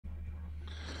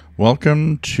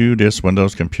Welcome to this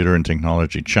Windows Computer and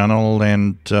Technology channel.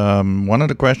 And one of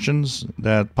the questions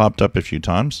that popped up a few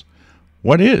times,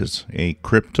 what is a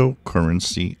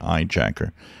cryptocurrency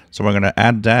hijacker? So we're going to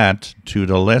add that to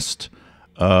the list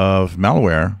of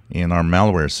malware in our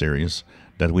malware series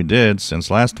that we did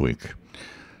since last week.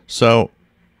 So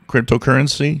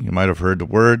cryptocurrency, you might have heard the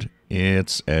word.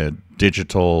 It's a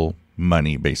digital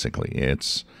money, basically.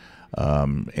 It's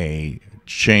a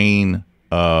chain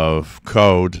of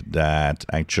code that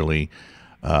actually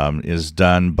is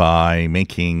done by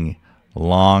making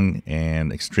long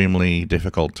and extremely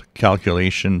difficult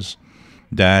calculations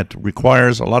that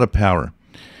requires a lot of power.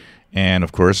 And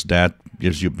of course, that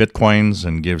gives you bitcoins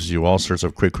and gives you all sorts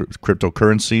of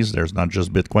cryptocurrencies. There's not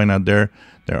just Bitcoin out there.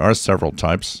 There are several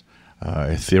types.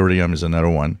 Ethereum is another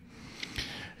one.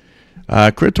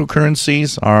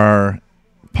 Cryptocurrencies are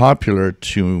popular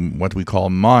to what we call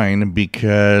mine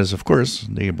because, of course,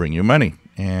 they bring you money.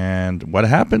 And what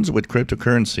happens with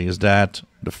cryptocurrency is that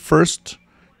the first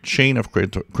chain of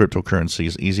cryptocurrency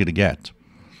is easy to get.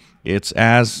 It's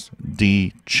as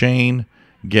the chain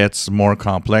gets more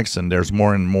complex and there's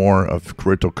more and more of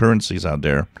cryptocurrencies out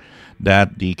there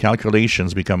that the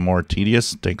calculations become more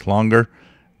tedious, take longer,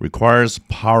 requires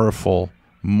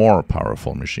more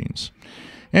powerful machines.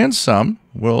 And some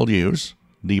will use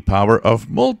the power of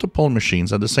multiple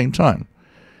machines at the same time.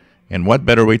 And what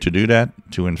better way to do that?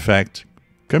 To infect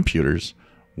computers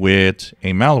with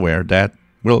a malware that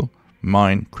will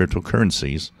mine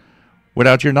cryptocurrencies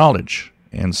without your knowledge.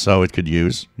 And so it could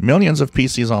use millions of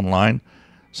PCs online.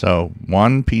 So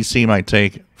one PC might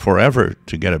take forever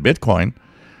to get a Bitcoin,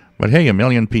 but hey, a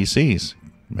million PCs,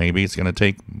 maybe it's going to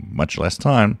take much less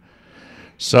time.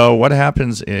 So what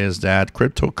happens is that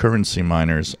cryptocurrency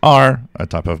miners are a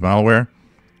type of malware.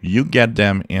 You get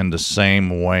them in the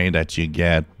same way that you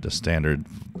get the standard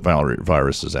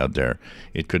viruses out there.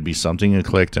 It could be something you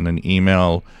clicked in an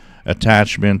email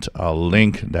attachment, a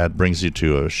link that brings you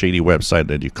to a shady website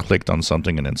that you clicked on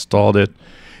something and installed it.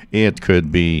 It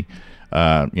could be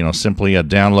simply a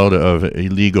download of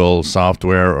illegal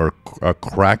software or a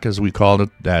crack, as we call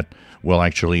it, that will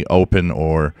actually open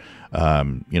or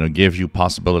give you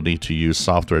possibility to use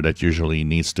software that usually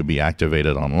needs to be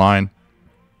activated online.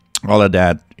 All of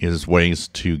that is ways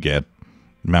to get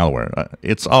malware.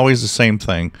 It's always the same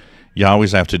thing. You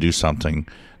always have to do something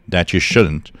that you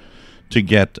shouldn't to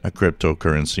get a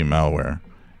cryptocurrency malware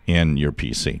in your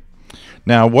PC.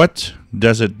 Now, what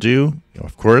does it do?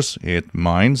 Of course, it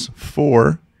mines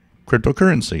for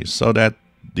cryptocurrencies so that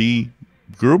the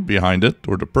group behind it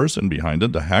or the person behind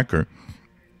it, the hacker,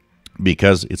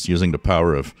 because it's using the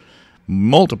power of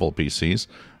multiple PCs,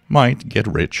 might get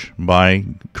rich by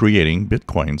creating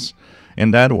bitcoins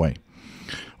in that way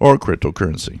or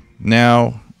cryptocurrency.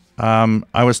 Now,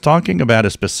 I was talking about a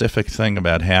specific thing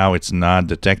about how it's not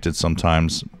detected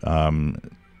sometimes on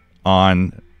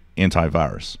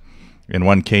antivirus. In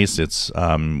one case, it's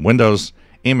Windows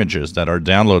images that are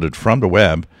downloaded from the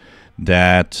web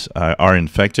that are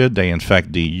infected. They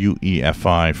infect the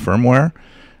UEFI firmware.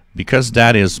 Because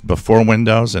that is before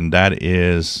Windows and that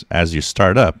is as you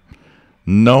start up,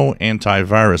 no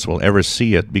antivirus will ever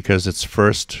see it because its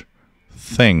first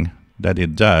thing that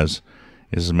it does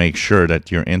is make sure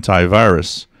that your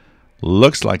antivirus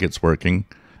looks like it's working,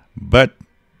 but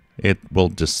it will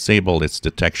disable its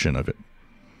detection of it.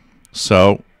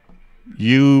 So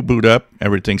you boot up,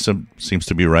 everything seems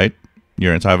to be right.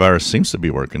 Your antivirus seems to be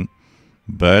working,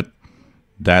 but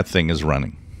that thing is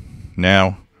running.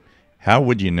 Now, how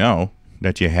would you know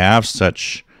that you have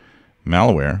such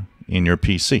malware in your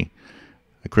PC?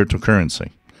 A cryptocurrency.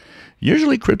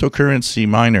 Usually cryptocurrency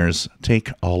miners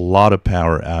take a lot of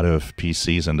power out of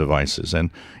PCs and devices. And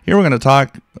here we're going to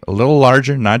talk a little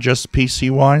larger, not just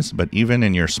PC-wise, but even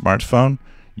in your smartphone.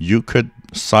 You could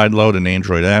sideload an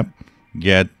Android app,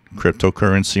 get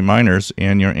cryptocurrency miners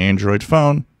in your Android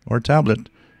phone or tablet.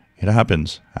 It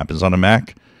happens. Happens on a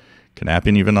Mac. Can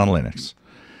happen even on Linux.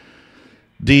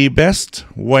 The best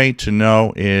way to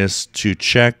know is to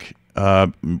check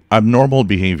abnormal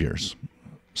behaviors.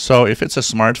 So if it's a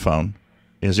smartphone,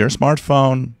 is your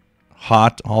smartphone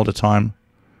hot all the time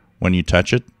when you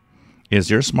touch it? Is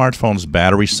your smartphone's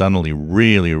battery suddenly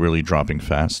really dropping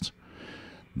fast?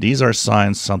 These are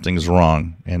signs something's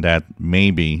wrong and that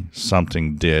maybe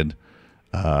something did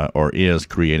or is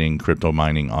creating crypto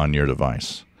mining on your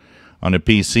device. On a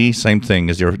PC, same thing.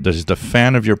 Is the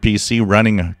fan of your PC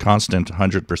running a constant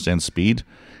 100% speed?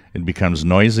 It becomes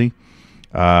noisy.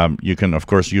 You can, of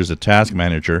course, use a task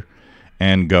manager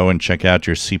and go and check out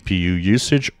your CPU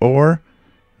usage. Or,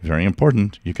 very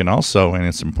important, you can also, and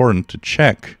it's important to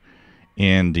check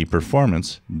in the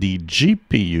performance, the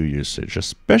GPU usage,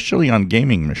 especially on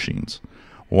gaming machines.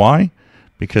 Why?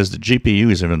 Because the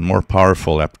GPU is even more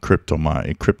powerful at crypto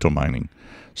mining.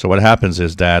 So what happens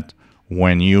is that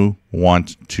when you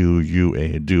want to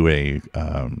do a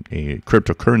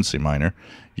cryptocurrency miner,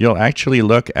 you'll actually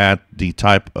look at the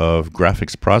type of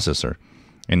graphics processor.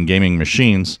 In gaming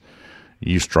machines,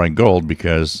 you strike gold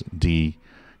because the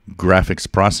graphics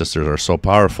processors are so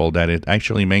powerful that it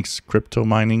actually makes crypto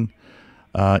mining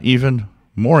even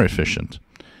more efficient.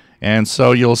 And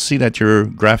so you'll see that your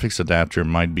graphics adapter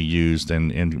might be used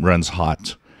and runs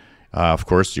hot. Of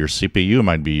course, your CPU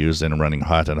might be used and running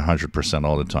hot at 100%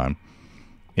 all the time.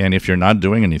 And if you're not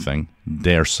doing anything,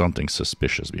 there's something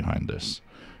suspicious behind this.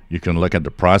 You can look at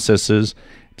the processes.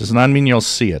 It does not mean you'll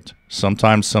see it.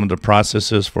 Sometimes some of the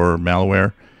processes for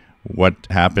malware, what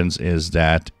happens is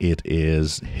that it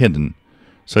is hidden.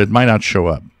 So it might not show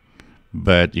up,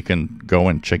 but you can go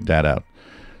and check that out.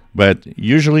 But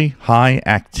usually high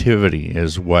activity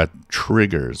is what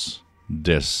triggers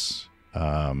this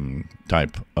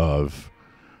type of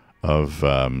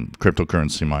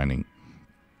cryptocurrency mining.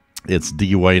 It's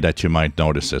the way that you might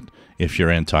notice it if your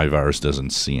antivirus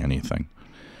doesn't see anything.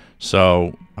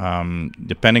 So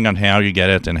depending on how you get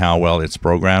it and how well it's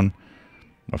programmed,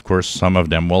 of course, some of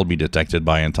them will be detected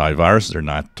by antivirus. They're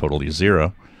not totally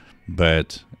zero,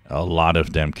 but a lot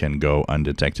of them can go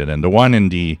undetected. And the one in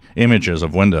the images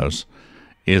of Windows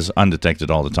is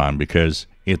undetected all the time because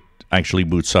it actually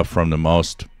boots up from the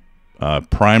most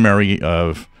primary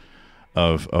of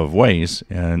ways,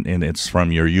 and it's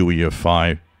from your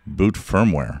UEFI boot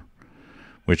firmware,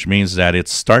 which means that it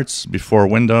starts before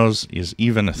Windows is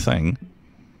even a thing.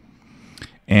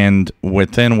 And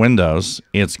within Windows,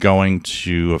 it's going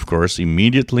to, of course,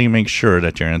 immediately make sure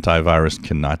that your antivirus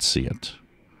cannot see it.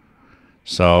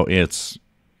 So it's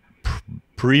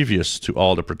previous to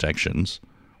all the protections,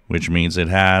 which means it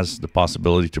has the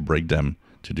possibility to break them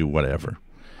to do whatever.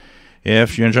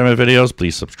 If you enjoy my videos,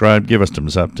 please subscribe, give us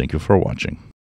thumbs up. Thank you for watching.